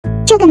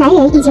这个男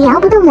人已经聊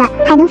不动了，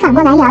还能反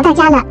过来聊大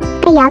家了。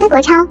被聊的国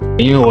超，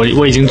因为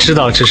我已经知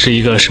道这是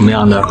一个什么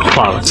样的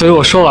话了，所以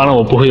我说完了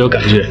我不会有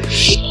感觉。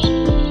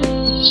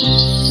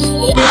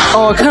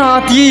哦，我看到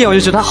他第一眼我就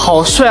觉得他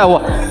好帅，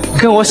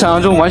跟我想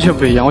象中完全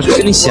不一样。我觉得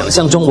跟你想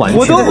象中完全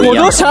不一样。我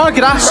都想要给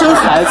他生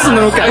孩子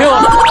那种感觉。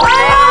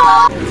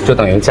就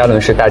等于嘉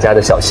伦是大家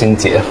的小心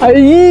结。哎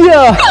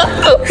呀！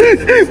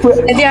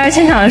第二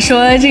现场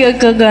说这个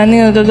哥哥那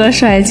个哥哥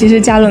帅，其实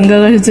嘉伦哥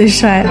哥是最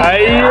帅的。哎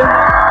呀！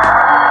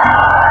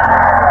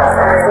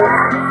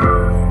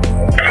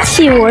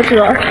弃我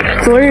者，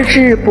昨日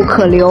之日不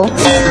可留；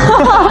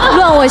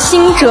乱我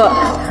心者，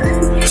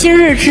今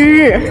日之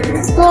日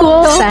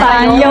多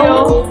烦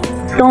忧。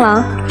东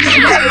郎，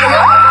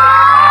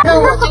那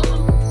我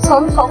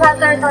从头发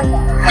根到脚。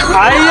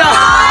哎呀！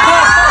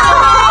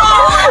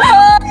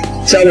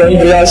嘉伦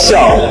不要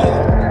笑，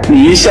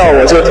你一笑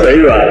我就腿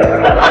软，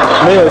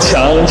没有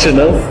墙只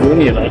能扶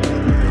你了。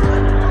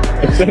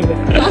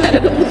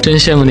真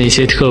羡慕那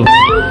些特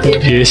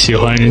别喜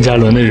欢任嘉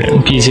伦的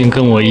人，毕竟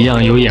跟我一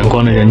样有眼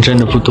光的人真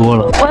的不多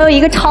了。我有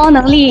一个超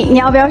能力，你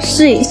要不要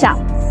试一下？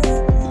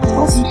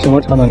什么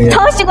超能力？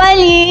偷袭关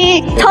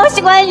你，偷袭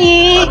关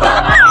你！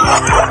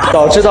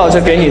早知道就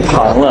给你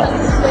糖了，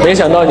没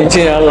想到你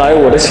竟然来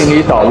我的心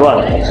里捣乱。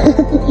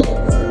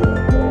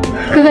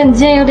哥哥，你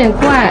今天有点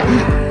怪。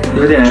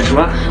有点什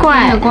么？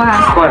怪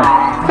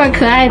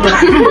可爱的。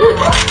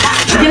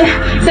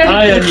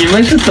哎呀，你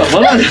们是怎么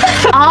了？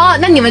哦，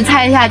那你们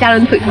猜一下嘉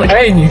伦腿多长？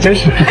哎，你真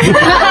是。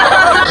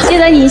记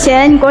得以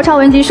前国超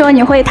文具说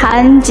你会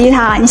弹吉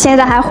他，你现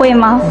在还会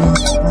吗？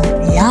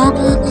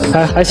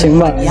还行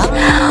吧。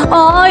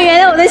哦，原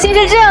来我的心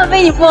是这样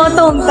被你波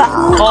动的。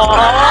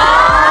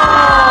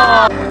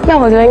那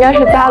我觉得应该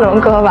是嘉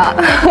伦哥吧。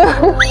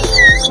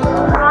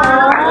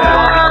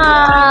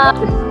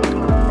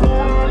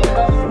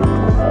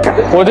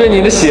我对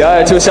你的喜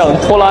爱就像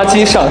拖拉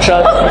机上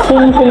山，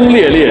轰轰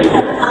烈烈。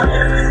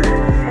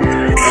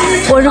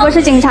我如果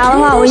是警察的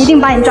话，我一定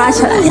把你抓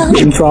起来。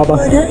你抓吧。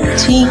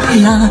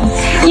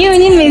因为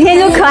你每天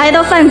就可爱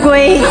到犯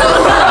规。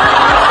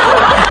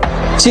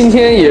今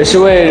天也是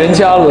为任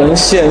嘉伦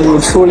陷入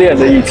初恋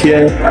的一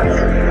天，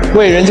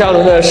为任嘉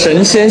伦的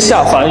神仙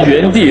下凡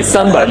原地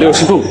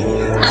360度，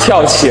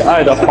跳起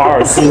爱的华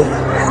尔兹。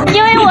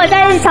因为我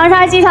在长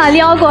沙机场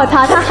撩过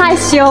他，他害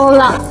羞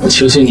了。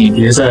求求你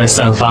别再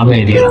散发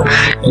魅力了，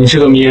你这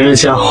个迷人的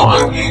家伙。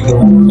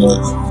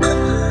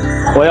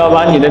我要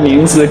把你的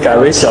名字改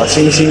为小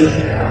星星，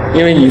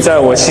因为你在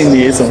我心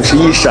里总是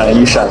一闪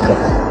一闪的。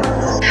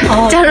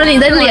嘉伦，你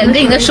的脸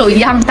跟你的手一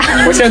样大。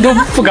我现在都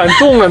不敢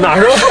动了，哪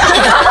说？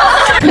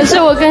可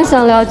是我更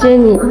想了解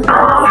你。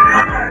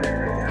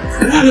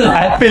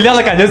哎，被撩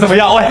的感觉怎么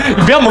样？喂，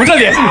你不要蒙着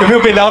脸，有没有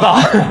被撩到？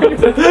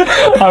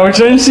哎，我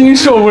真心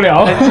受不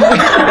了。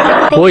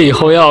我以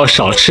后要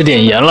少吃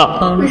点盐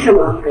了，为什么？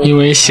因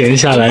为闲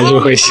下来就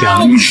会想。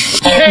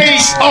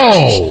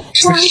哦。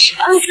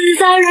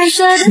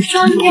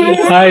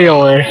哎呦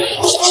喂，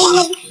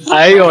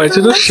哎呦喂，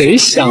这都谁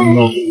想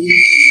的？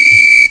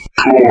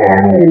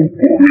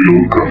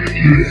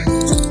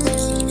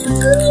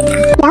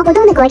聊不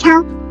动的国超。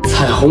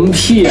彩虹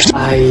屁！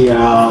哎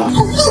呀，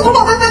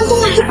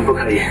不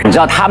可以。你知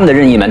道他们的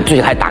任意门最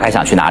后还打开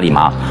想去哪里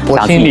吗？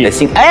想去你的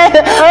心。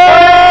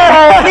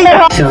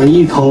想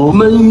一头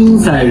闷晕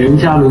在任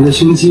嘉伦的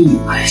胸肌里。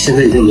哎，现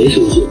在已经没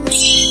胸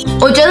肌。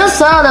我觉得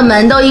所有的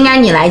门都应该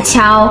你来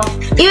敲，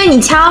因为你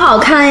敲好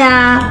看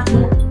呀。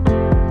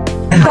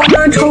刚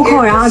刚抽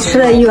空，然后吃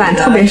了一碗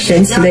特别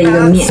神奇的一个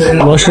面，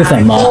螺蛳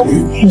粉吗？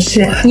不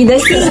是，你的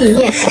心里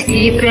面。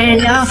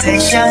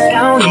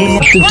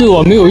这对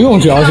我没有用，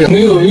主要是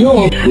没有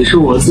用。你是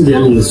我字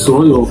典里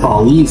所有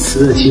褒义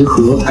词的集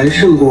合，还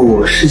胜过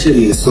我世界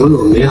里所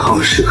有美好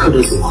时刻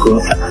的组合。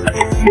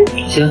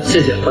行，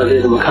谢谢，反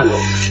正这么看懂。问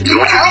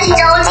题中，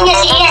今天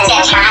是医院检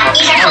查，医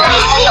生说我肚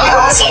子有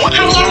东西，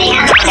看天没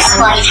看到结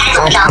果，你猜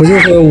怎么着？不就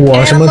是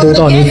我什么都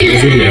到你肚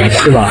子里了，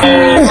是吧？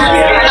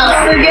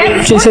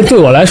这些对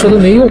我来说都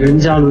没用。任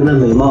嘉伦的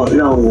美貌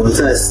让我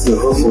在死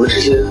和活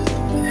之间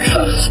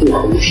反复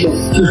横跳，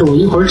就是我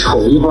一会儿丑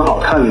一会儿好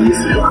看的意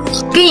思，是吧？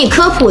给你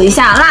科普一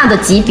下辣的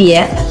级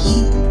别：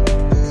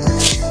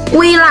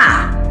微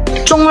辣、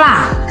中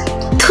辣、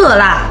特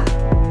辣、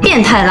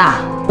变态辣、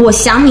我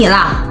想你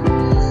辣。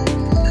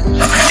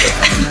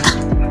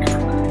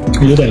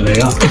有点雷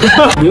啊！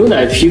牛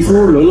奶皮肤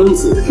轮轮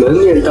子，门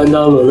面担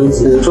当轮轮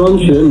子，武装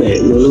绝美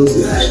轮轮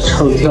子，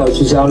唱跳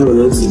居家轮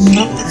轮子。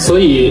所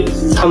以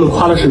他们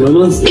夸的是轮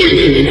轮子，不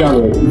是任嘉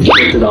伦，我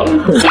知道了。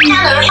任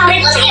嘉伦上微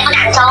博前也不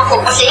打个招呼，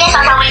随便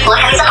刷刷微博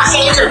还没做好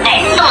心理准备，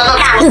动了动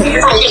大拇指，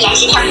送一个颜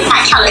值跳跳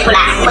跳了出来，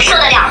我受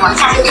得了吗？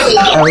下次注意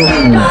点。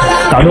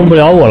打动不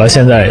了我了，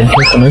现在就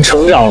可能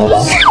成长了吧。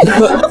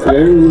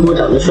人如果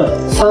长得帅，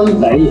翻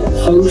白眼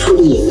翻出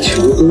的眼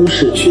球都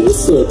是角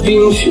色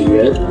冰雪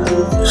人。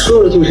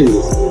说的就是你，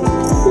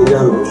任嘉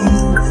伦，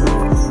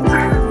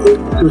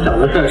就长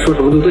得帅，说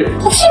什么都对。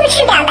你是不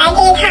是表白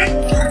给他？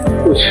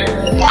不是。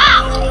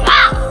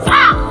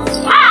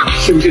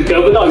是不是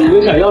得不到你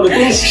们想要的东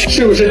西？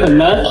是不是很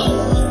难？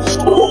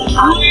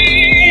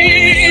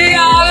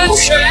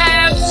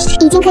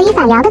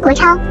想聊的国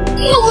超。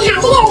你好，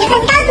这里有一份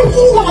高度机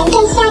密的文件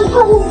需要你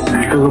过目。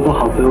哥哥不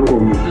好，不用过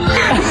目。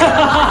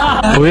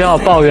不要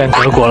抱怨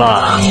德国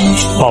了，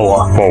抱我，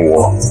抱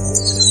我。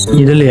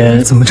你的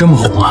脸怎么这么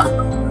红啊？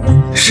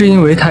是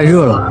因为太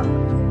热了，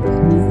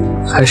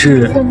还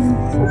是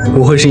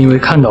不会是因为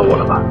看到我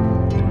了吧？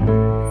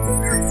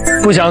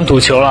不想赌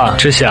球了，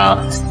只想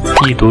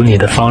一睹你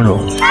的芳容。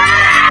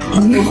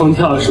横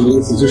跳什么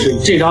意思？就是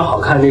这张好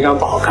看，那张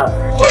不好看。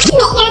每个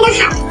人都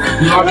好。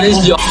你好真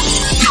小。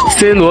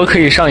C 罗可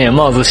以上演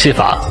帽子戏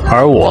法，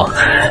而我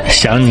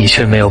想你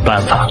却没有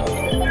办法。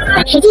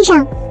实际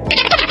上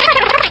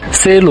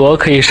 ，C 罗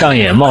可以上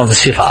演帽子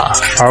戏法，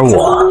而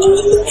我，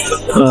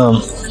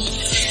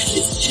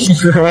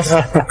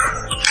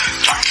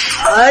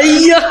哎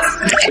呀，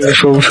真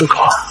说不出口。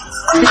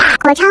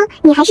国超，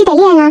你还是得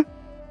练啊。